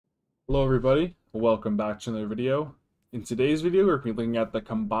Hello everybody, welcome back to another video. In today's video, we're going to be looking at the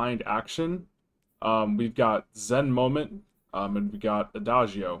combined action. We've got Zen Moment, and we got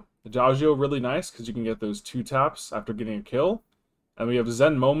Adagio. Adagio really nice because you can get those 2 taps after getting a kill. And we have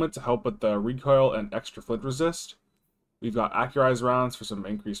Zen Moment to help with the recoil and extra flint resist. We've got Accurized Rounds for some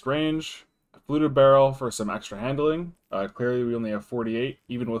increased range. A Fluted Barrel for some extra handling. Clearly we only have 48,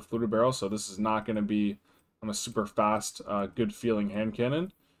 even with Fluted Barrel, so this is not going to be a super fast, good feeling hand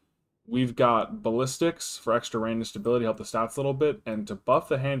cannon. We've got Ballistics for extra range and stability, help the stats a little bit, and to buff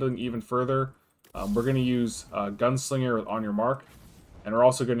the handling even further, we're going to use Gunslinger on your mark, and we're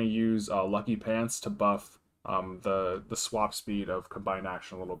also going to use Lucky Pants to buff the swap speed of combined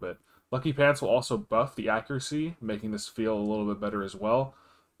action a little bit. Lucky Pants will also buff the accuracy, making this feel a little bit better as well.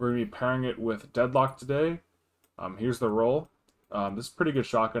 We're going to be pairing it with Deadlock today. Here's the roll. This is a pretty good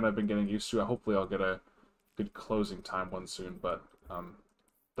shotgun I've been getting used to. Hopefully I'll get a good closing time one soon, but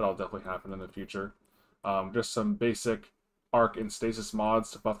that'll definitely happen in the future. Just some basic arc and stasis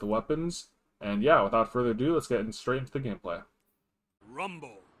mods to buff the weapons. And yeah, without further ado, let's get straight into the gameplay.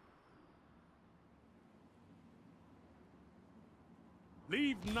 Rumble.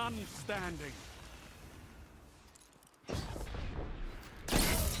 Leave none standing.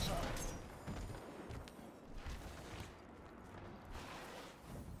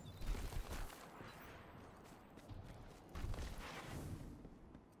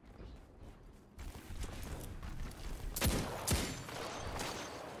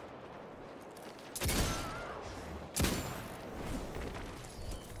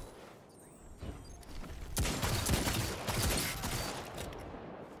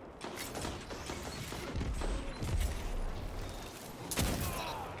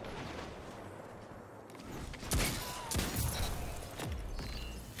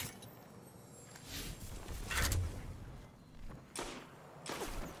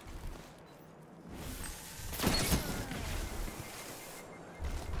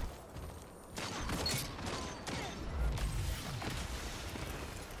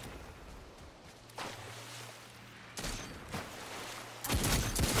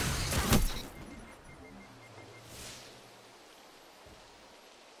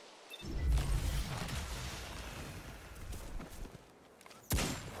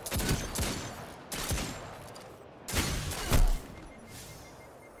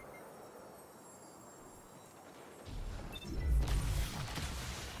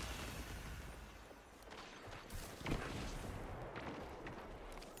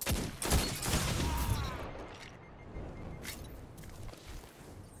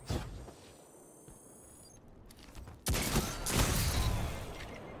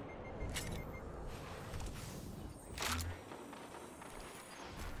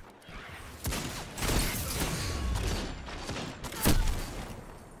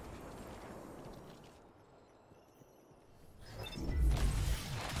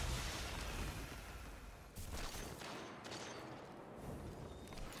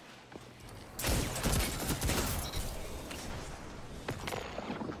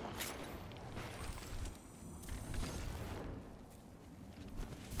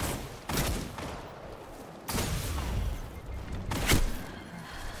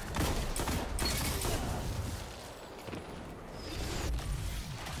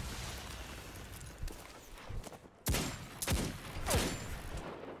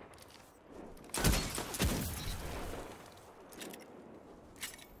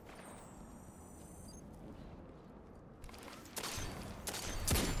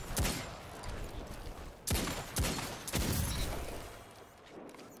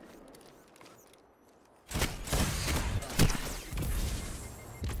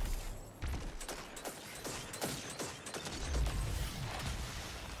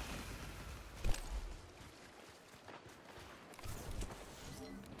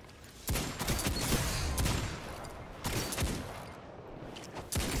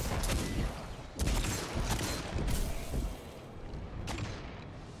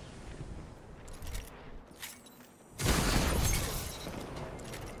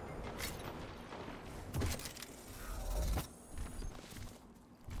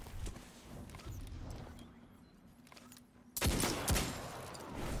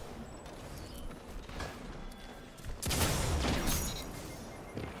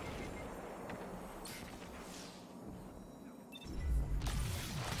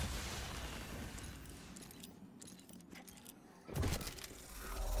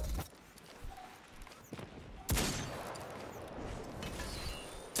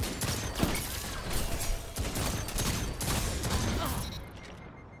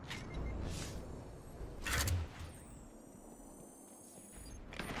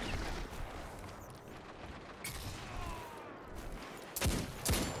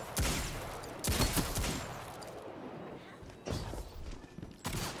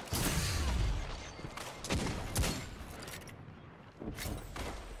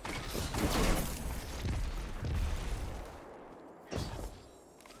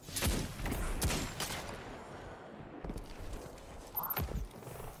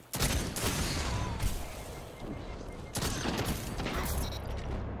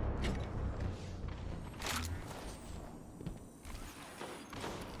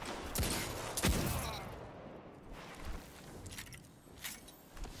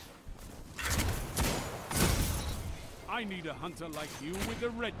 I need a hunter like you with the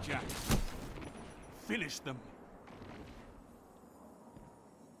Red Jacks. Finish them.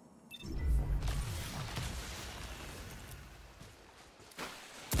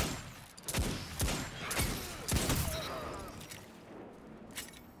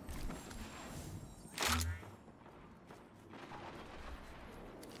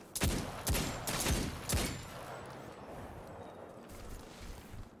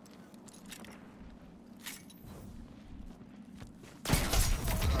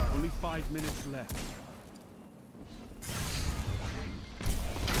 Only 5 minutes left.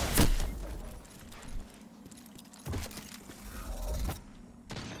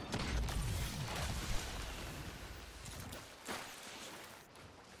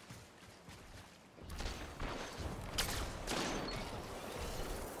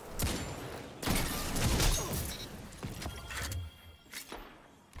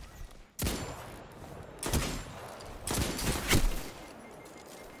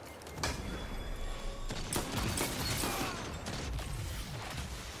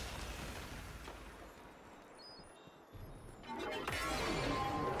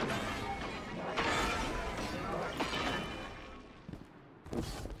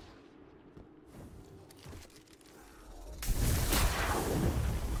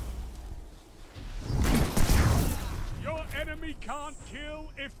 Enemy can't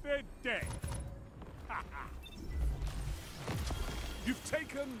kill if they're dead. You've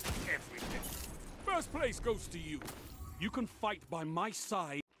taken everything. First place goes to you. You can fight by my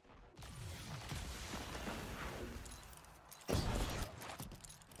side.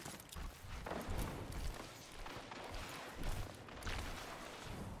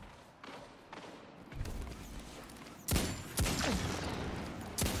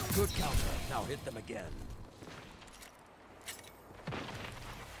 Good counter. Now hit them again.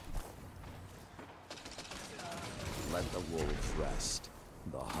 Let the wolves rest.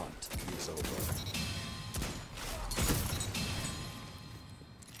 The hunt is over.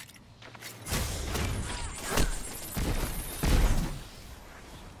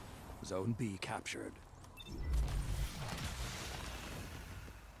 Zone B captured.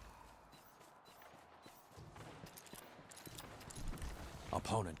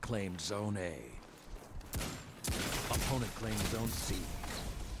 Opponent claimed Zone A. Opponent claimed Zone C.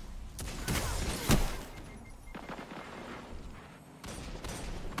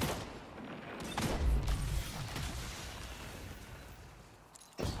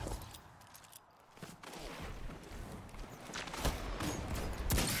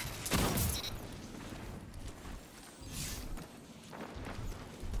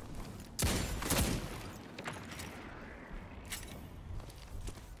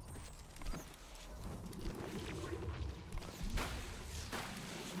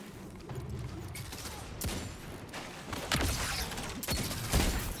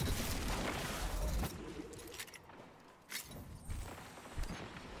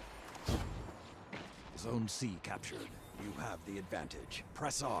 Zone C captured. You have the advantage.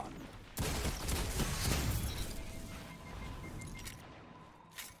 Press on.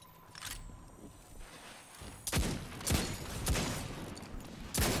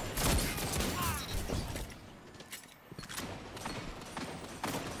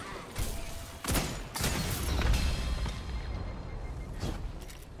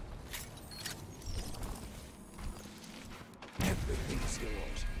 Everything's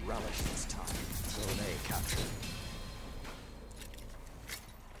yours. Relish this time. Zone A captured.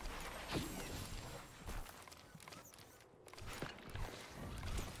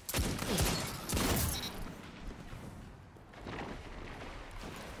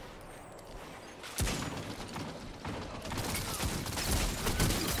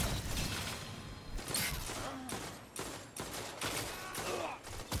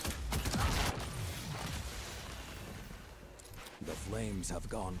 The flames have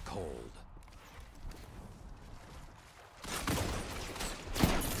gone cold.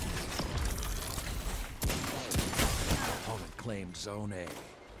 Opponent claimed Zone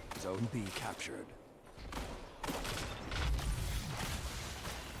A. Zone B captured.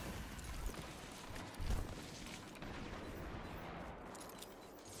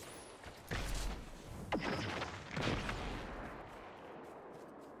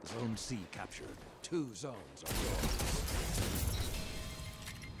 Zone C captured. 2 zones are yours.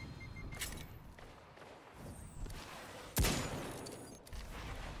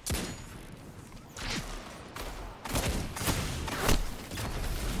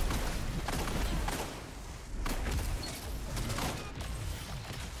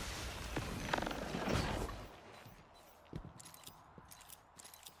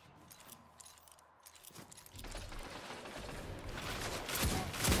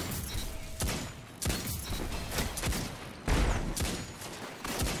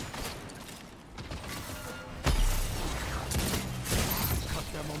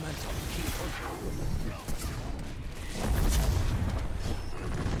 Momentum. Keep pushing.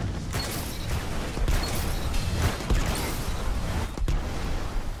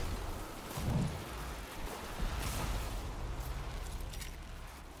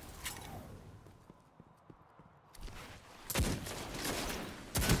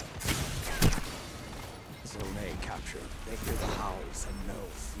 Zone A captured. They hear the howls and no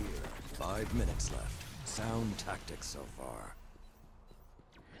fear. 5 minutes left. Sound tactics so far.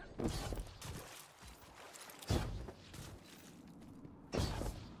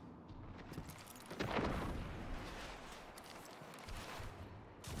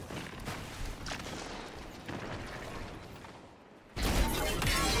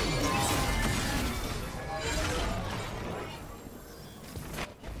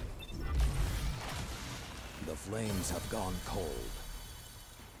 The flames have gone cold.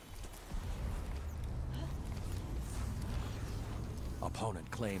 Opponent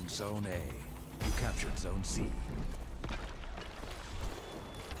claimed Zone A. You captured Zone C.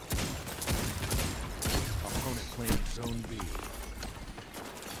 Opponent claimed Zone B.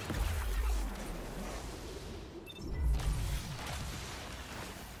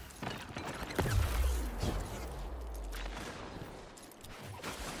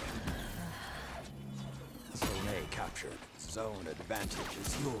 Zone A captured. Zone advantage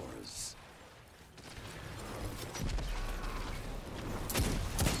is yours.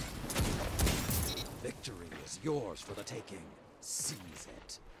 Victory is yours for the taking. Seize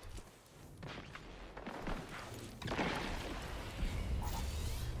it.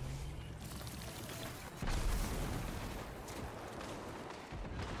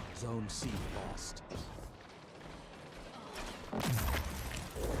 Zone C lost.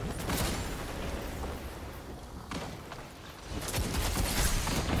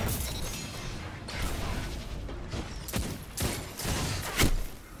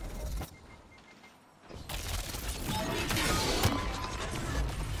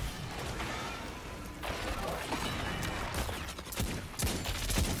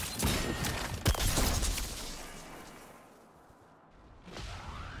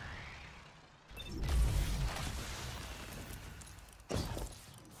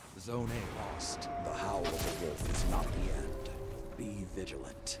 Zone A lost. The howl of the wolf is not the end. Be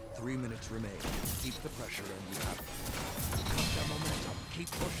vigilant. 3 minutes remain. Keep the pressure and you have it. Cut their momentum.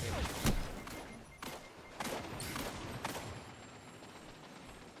 Keep pushing.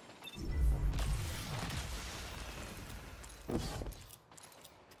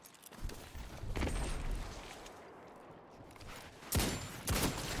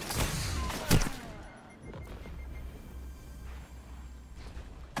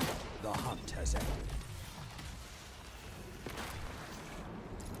 The hunt has ended.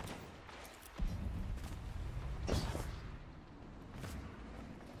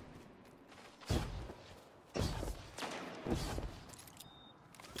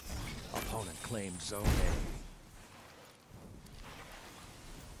 Opponent claimed Zone A.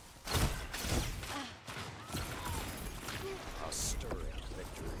 A stirring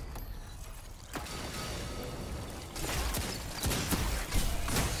victory.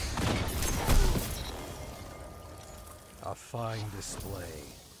 A fine display.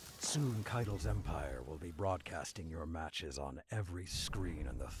 Soon Keitel's Empire will be broadcasting your matches on every screen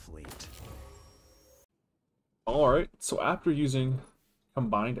in the fleet. Alright, so after using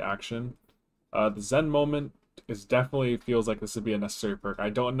combined action, the Zen moment is definitely feels like this would be a necessary perk. I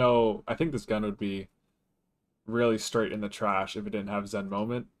don't know, I think this gun would be really straight in the trash if it didn't have Zen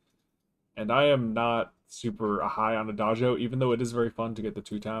moment. And I am not super high on Adagio, even though it is very fun to get the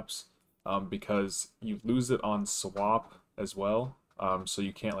 2 taps, because you lose it on swap as well. So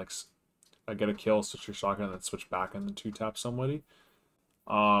you can't like get a kill, switch your shotgun, and then switch back and then 2 tap somebody.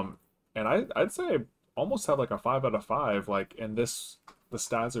 And I'd say I almost have like a 5 out of 5. Like, and the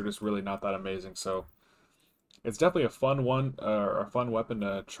stats are just really not that amazing. So it's definitely a fun one, or a fun weapon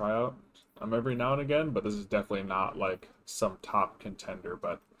to try out every now and again. But this is definitely not like some top contender.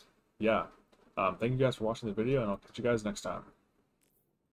 But yeah, thank you guys for watching the video, and I'll catch you guys next time.